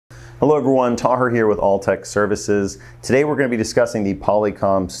Hello everyone, Taher here with Alltek Services. Today we're going to be discussing the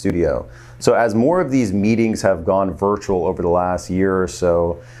Polycom Studio. So as more of these meetings have gone virtual over the last year or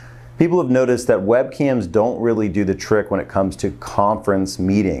so, people have noticed that webcams don't really do the trick when it comes to conference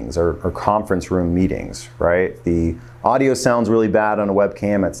meetings or conference room meetings, right? The audio sounds really bad on a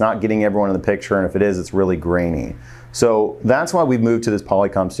webcam, it's not getting everyone in the picture, and if it is, it's really grainy. So that's why we've moved to this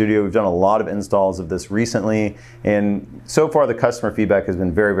Polycom Studio. We've done a lot of installs of this recently, and so far the customer feedback has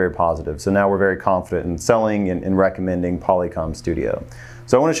been very, very positive. So now we're very confident in selling and recommending Polycom Studio.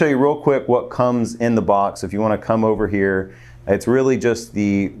 So I want to show you real quick what comes in the box. If you want to come over here, it's really just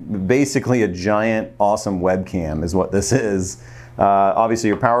basically a giant, awesome webcam is what this is. Obviously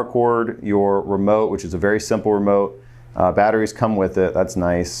your power cord, your remote, which is a very simple remote. Batteries come with it, that's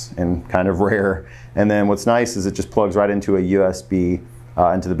nice and kind of rare. And then what's nice is it just plugs right into a USB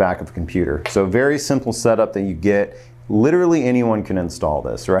into the back of a computer. So very simple setup that you get. Literally anyone can install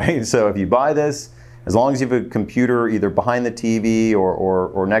this, right? So if you buy this, as long as you have a computer either behind the TV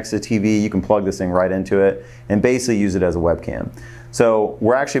or next to the TV, you can plug this thing right into it and basically use it as a webcam. So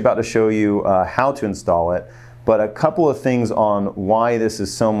we're actually about to show you how to install it, but a couple of things on why this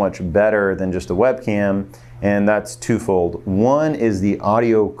is so much better than just a webcam, and that's twofold. One is the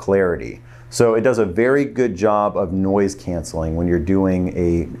audio clarity. So it does a very good job of noise canceling when you're doing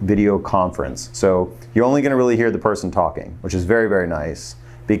a video conference. So you're only going to really hear the person talking, which is very, very nice,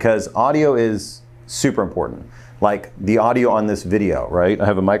 because audio is super important. Like the audio on this video, right? I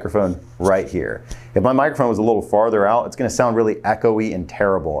have a microphone right here. If my microphone was a little farther out, it's going to sound really echoey and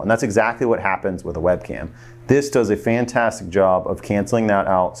terrible. And that's exactly what happens with a webcam. This does a fantastic job of canceling that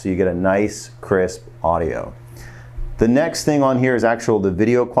out so you get a nice, crisp audio. The next thing on here is the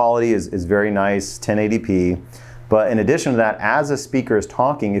video quality is very nice, 1080p. But in addition to that, as a speaker is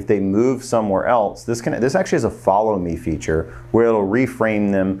talking, if they move somewhere else, this actually has a follow me feature where it'll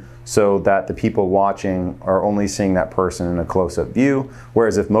reframe them so that the people watching are only seeing that person in a close-up view.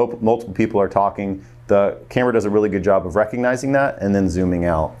 Whereas if multiple people are talking, the camera does a really good job of recognizing that and then zooming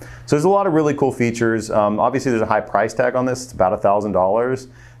out. So there's a lot of really cool features. Obviously there's a high price tag on this, it's about $1,000.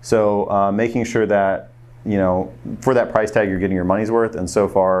 So making sure that, you know, for that price tag you're getting your money's worth, and so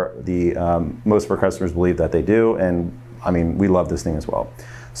far most of our customers believe that they do, and I mean, we love this thing as well.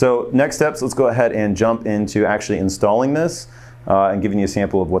 So next steps, let's go ahead and jump into actually installing this and giving you a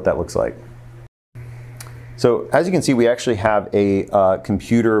sample of what that looks like. So as you can see, we actually have a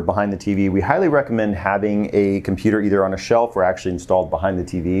computer behind the TV. We highly recommend having a computer either on a shelf or actually installed behind the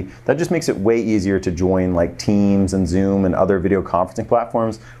TV. That just makes it way easier to join like Teams and Zoom and other video conferencing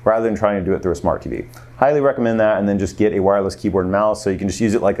platforms rather than trying to do it through a smart TV. Highly recommend that, and then just get a wireless keyboard and mouse so you can just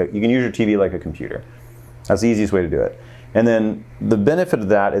use it you can use your TV like a computer. That's the easiest way to do it. And then the benefit of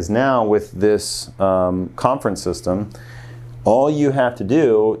that is now with this conference system, all you have to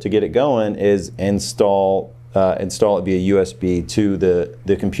do to get it going is install it via USB to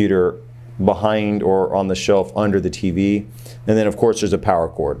the computer behind or on the shelf under the TV. And then of course there's a power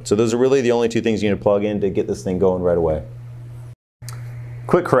cord. So those are really the only two things you need to plug in to get this thing going right away.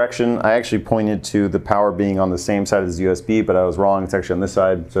 Quick correction, I actually pointed to the power being on the same side as the USB, but I was wrong, it's actually on this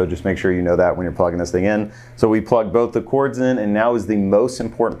side, so just make sure you know that when you're plugging this thing in. So we plugged both the cords in, and now is the most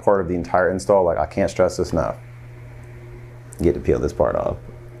important part of the entire install. Like, I can't stress this enough. You get to peel this part off.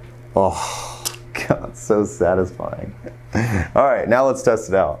 Oh, God, so satisfying. All right, now let's test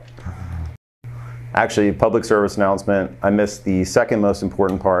it out. Actually, public service announcement, I missed the second most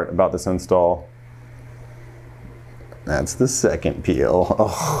important part about this install. That's the second peel.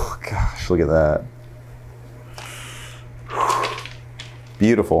 Oh gosh, look at that.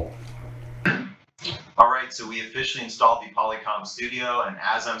 Beautiful. All right, so we officially installed the Polycom Studio, and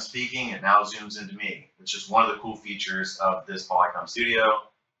as I'm speaking, it now zooms into me, which is one of the cool features of this Polycom Studio.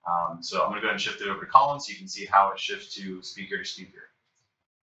 So I'm gonna go ahead and shift it over to Colin so you can see how it shifts to speaker.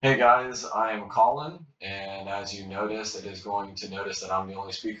 Hey guys, I am Colin, and as you notice, it is going to notice that I'm the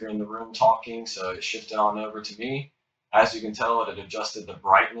only speaker in the room talking, so it shifted on over to me. As you can tell, it adjusted the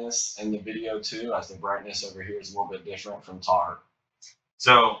brightness in the video too, as the brightness over here is a little bit different from Taher.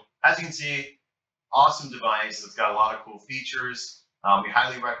 So as you can see, awesome device. It's got a lot of cool features. We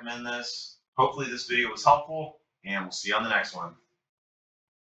highly recommend this. Hopefully this video was helpful, and we'll see you on the next one.